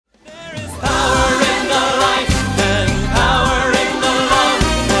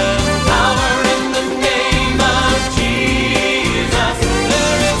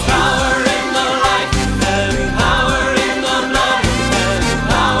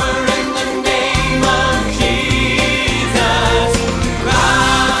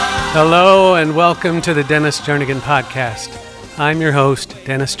Hello and welcome to the Dennis Jernigan Podcast. I'm your host,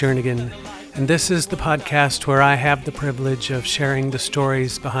 Dennis Jernigan, and this is the podcast where I have the privilege of sharing the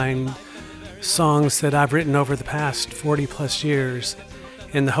stories behind songs that I've written over the past 40 plus years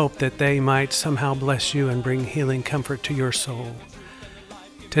in the hope that they might somehow bless you and bring healing comfort to your soul.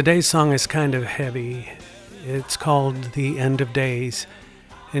 Today's song is kind of heavy. It's called The End of Days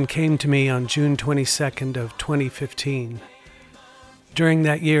and came to me on June 22nd of 2015. During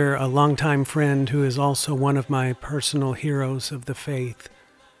that year, a longtime friend who is also one of my personal heroes of the faith,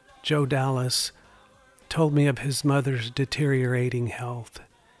 Joe Dallas, told me of his mother's deteriorating health.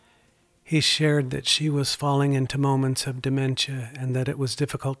 He shared that she was falling into moments of dementia and that it was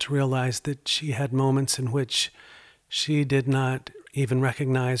difficult to realize that she had moments in which she did not even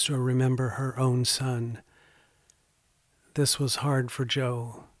recognize or remember her own son. This was hard for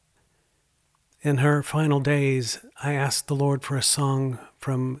Joe. In her final days, I asked the Lord for a song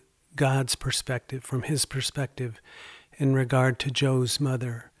from God's perspective, from His perspective, in regard to Joe's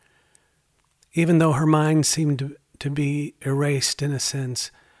mother. Even though her mind seemed to be erased in a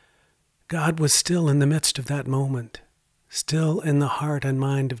sense, God was still in the midst of that moment, still in the heart and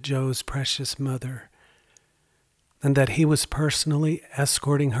mind of Joe's precious mother, and that He was personally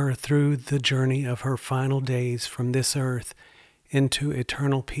escorting her through the journey of her final days from this earth into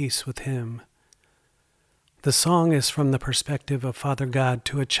eternal peace with Him. The song is from the perspective of Father God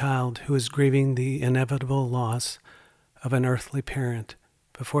to a child who is grieving the inevitable loss of an earthly parent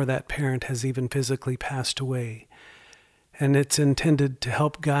before that parent has even physically passed away. And it's intended to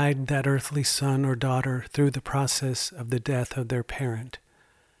help guide that earthly son or daughter through the process of the death of their parent.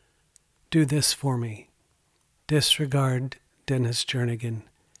 Do this for me. Disregard Dennis Jernigan,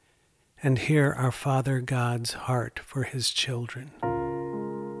 and hear our Father God's heart for His children.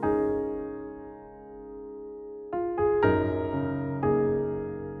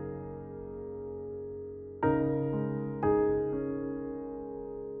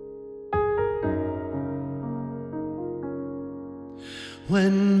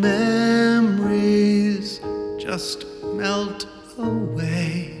 When memories just melt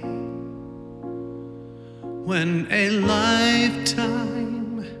away, when a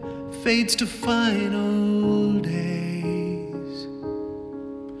lifetime fades to final days,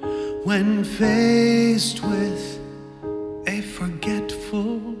 when faced with a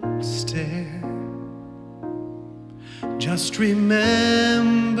forgetful stare, just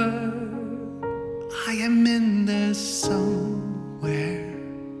remember I am in there somewhere.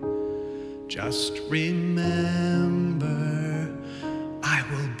 Just remember, I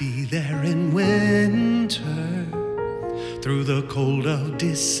will be there in winter, through the cold of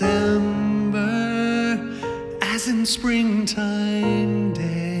December, as in springtime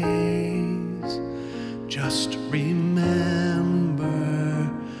days. Just remember,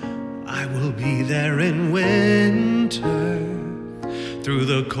 I will be there in winter, through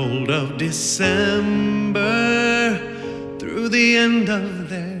the cold of December, through the end of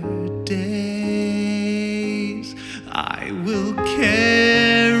their days. I will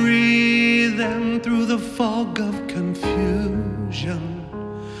carry them through the fog of confusion,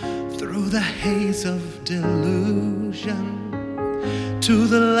 through the haze of delusion, to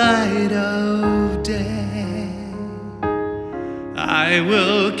the light of day. I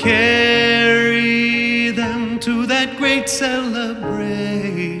will carry them to that great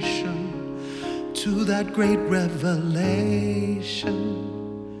celebration, to that great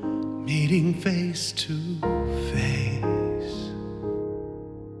revelation, meeting face to face.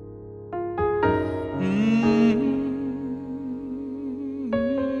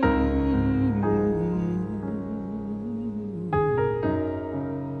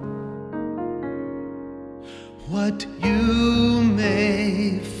 What you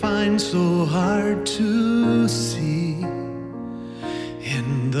may find so hard to see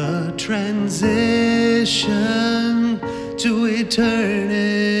in the transition to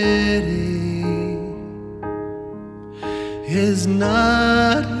eternity is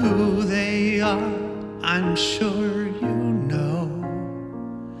not who they are, I'm sure you know.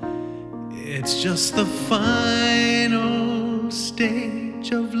 It's just the final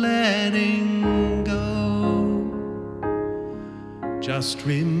stage of letting go. Just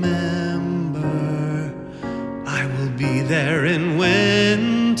remember, I will be there in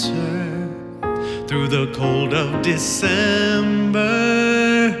winter, through the cold of December,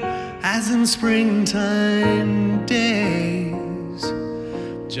 as in springtime days.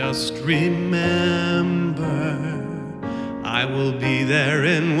 Just remember, I will be there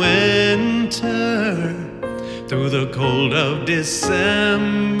in winter, through the cold of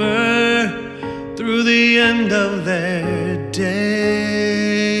December, through the end of their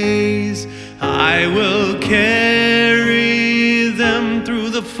days. I will carry them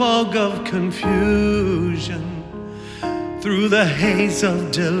through the fog of confusion, through the haze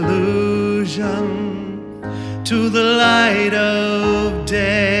of delusion, to the light of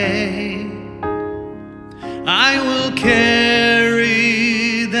day. I will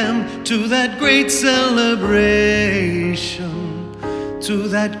carry them to that great celebration, to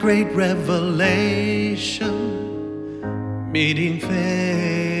that great revelation, meeting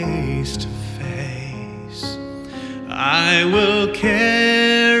face to face. I will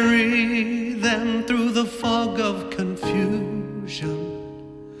carry them through the fog of confusion,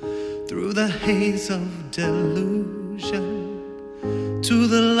 through the haze of delusion, to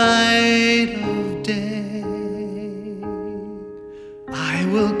the light of day. I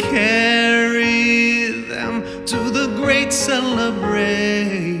will carry them to the great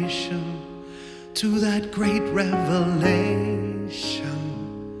celebration, to that great revelation,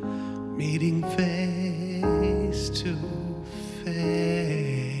 meeting face to face.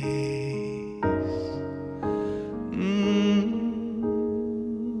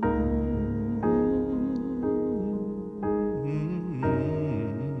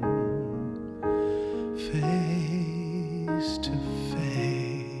 Face to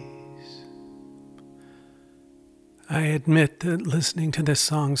face. I admit that listening to this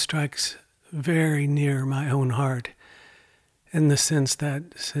song strikes very near my own heart, in the sense that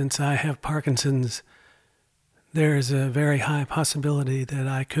since I have Parkinson's, there is a very high possibility that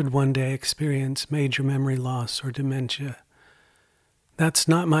I could one day experience major memory loss or dementia. That's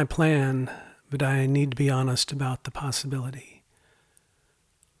not my plan, but I need to be honest about the possibility.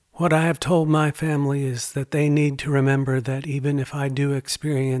 What I have told my family is that they need to remember that even if I do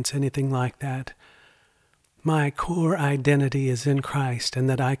experience anything like that, my core identity is in Christ, and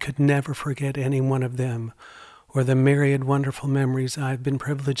that I could never forget any one of them or the myriad wonderful memories I've been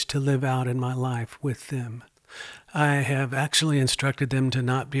privileged to live out in my life with them. I have actually instructed them to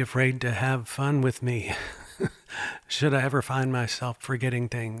not be afraid to have fun with me, should I ever find myself forgetting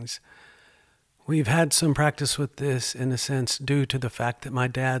things. We've had some practice with this, in a sense, due to the fact that my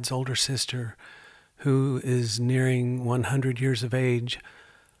dad's older sister, who is nearing 100 years of age,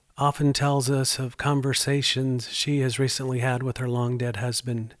 often tells us of conversations she has recently had with her long-dead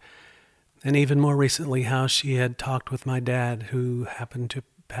husband, and even more recently how she had talked with my dad, who happened to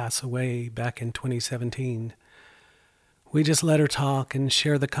pass away back in 2017. We just let her talk and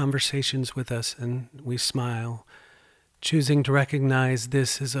share the conversations with us, and we smile, choosing to recognize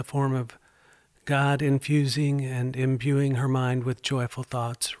this as a form of God infusing and imbuing her mind with joyful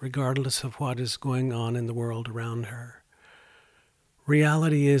thoughts, regardless of what is going on in the world around her.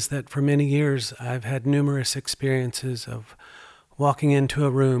 Reality is that for many years I've had numerous experiences of walking into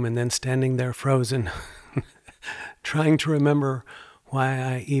a room and then standing there frozen, trying to remember why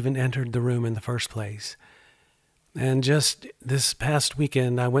I even entered the room in the first place. And just this past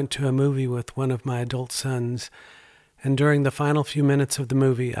weekend, I went to a movie with one of my adult sons, and during the final few minutes of the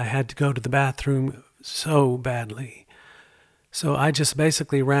movie, I had to go to the bathroom so badly. So I just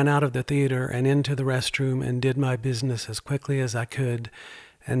basically ran out of the theater and into the restroom and did my business as quickly as I could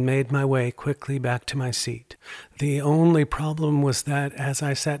and made my way quickly back to my seat. The only problem was that as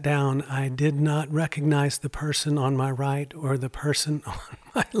I sat down, I did not recognize the person on my right or the person on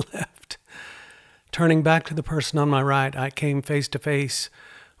my left. Turning back to the person on my right, I came face to face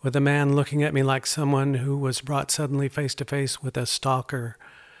with a man looking at me like someone who was brought suddenly face to face with a stalker.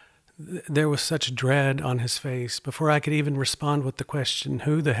 There was such dread on his face. Before I could even respond with the question,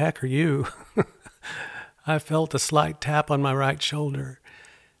 "Who the heck are you?" I felt a slight tap on my right shoulder.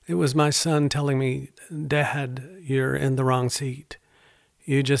 It was my son telling me, "Dad, you're in the wrong seat.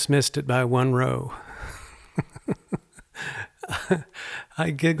 You just missed it by one row."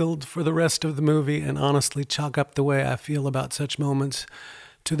 I giggled for the rest of the movie and honestly chalk up the way I feel about such moments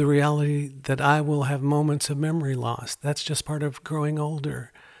to the reality that I will have moments of memory loss. That's just part of growing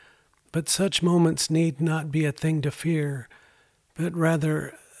older. But such moments need not be a thing to fear, but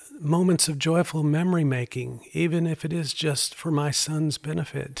rather moments of joyful memory making, even if it is just for my son's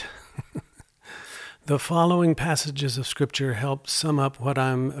benefit. The following passages of Scripture help sum up what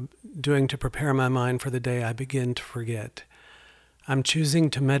I'm doing to prepare my mind for the day I begin to forget. I'm choosing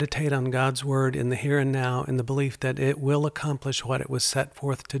to meditate on God's Word in the here and now in the belief that it will accomplish what it was set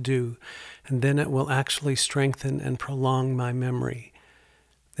forth to do, and then it will actually strengthen and prolong my memory.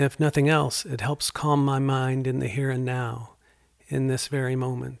 If nothing else, it helps calm my mind in the here and now, in this very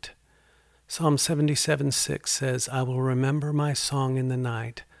moment. Psalm 77:6 says, "I will remember my song in the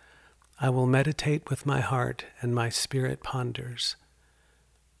night. I will meditate with my heart, and my spirit ponders."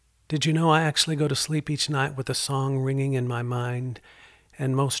 Did you know I actually go to sleep each night with a song ringing in my mind,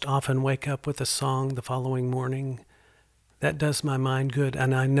 and most often wake up with a song the following morning. That does my mind good,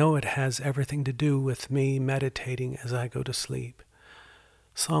 and I know it has everything to do with me meditating as I go to sleep.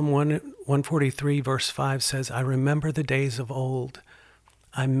 Psalm 143 verse 5 says, I remember the days of old.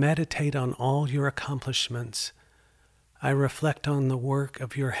 I meditate on all your accomplishments. I reflect on the work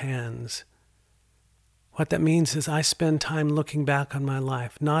of your hands. What that means is I spend time looking back on my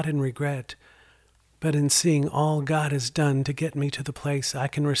life, not in regret, but in seeing all God has done to get me to the place I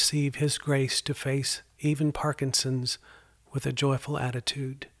can receive His grace to face even Parkinson's with a joyful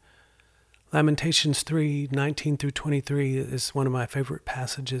attitude. Lamentations 3:19 through 23 is one of my favorite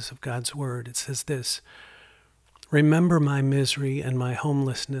passages of God's Word. It says this, Remember my misery and my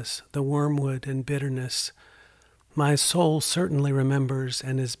homelessness, the wormwood and bitterness. My soul certainly remembers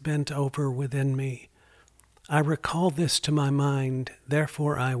and is bent over within me. I recall this to my mind,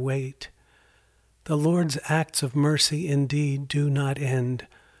 therefore I wait. The Lord's acts of mercy indeed do not end,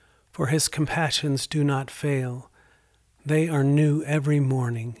 for His compassions do not fail. They are new every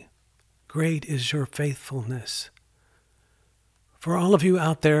morning. Great is your faithfulness. For all of you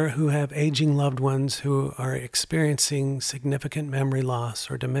out there who have aging loved ones who are experiencing significant memory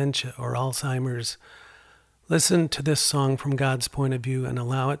loss or dementia or Alzheimer's, listen to this song from God's point of view and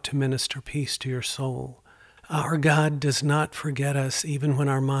allow it to minister peace to your soul. Our God does not forget us even when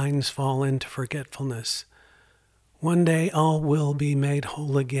our minds fall into forgetfulness. One day all will be made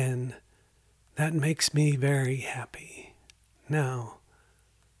whole again. That makes me very happy. Now,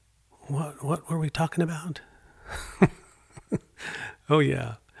 what were we talking about? Oh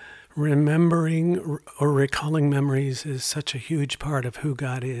yeah. Remembering or recalling memories is such a huge part of who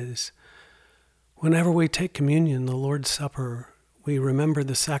God is. Whenever we take communion, the Lord's Supper, we remember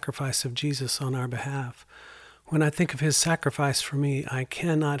the sacrifice of Jesus on our behalf. When I think of His sacrifice for me, I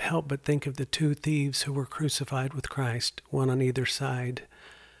cannot help but think of the two thieves who were crucified with Christ, one on either side.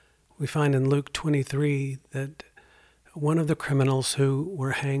 We find in Luke 23 that one of the criminals who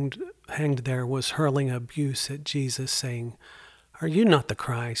were hanged there was hurling abuse at Jesus, saying, Are you not the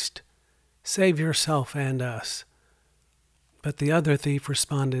Christ? Save yourself and us. But the other thief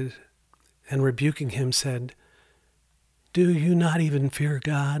responded, and rebuking him said, Do you not even fear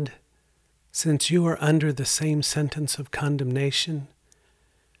God, since you are under the same sentence of condemnation?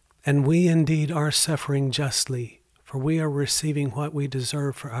 And we indeed are suffering justly, for we are receiving what we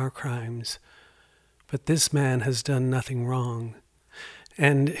deserve for our crimes. But this man has done nothing wrong.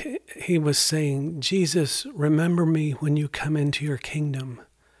 And he was saying, Jesus, remember me when you come into your kingdom.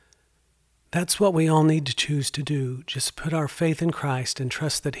 That's what we all need to choose to do. Just put our faith in Christ and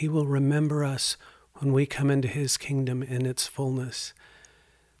trust that He will remember us when we come into His kingdom in its fullness.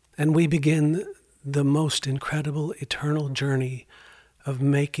 And we begin the most incredible eternal journey of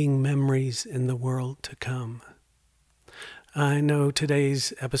making memories in the world to come. I know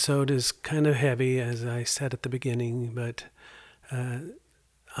today's episode is kind of heavy, as I said at the beginning, but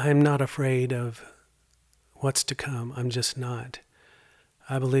I'm not afraid of what's to come. I'm just not.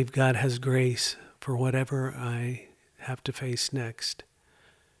 I believe God has grace for whatever I have to face next.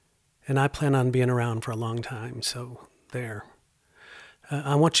 And I plan on being around for a long time, so there.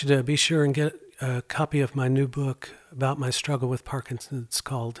 I want you to be sure and get a copy of my new book about my struggle with Parkinson's. It's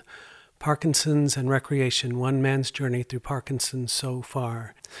called Parkinson's and Recreation, One Man's Journey Through Parkinson's So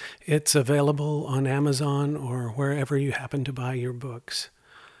Far. It's available on Amazon or wherever you happen to buy your books.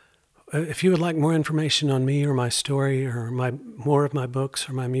 If you would like more information on me or my story or more of my books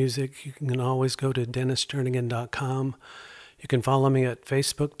or my music, you can always go to DennisJernigan.com. You can follow me at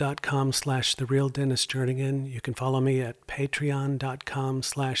Facebook.com/TheRealDennisJernigan. You can follow me at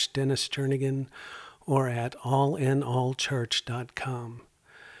Patreon.com/DennisJernigan or at allinallchurch.com.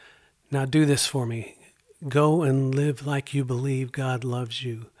 Now do this for me. Go and live like you believe God loves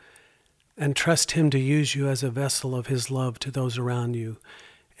you and trust Him to use you as a vessel of His love to those around you.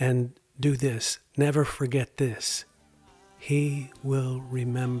 And do this. Never forget this. He will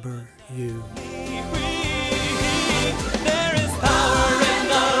remember you.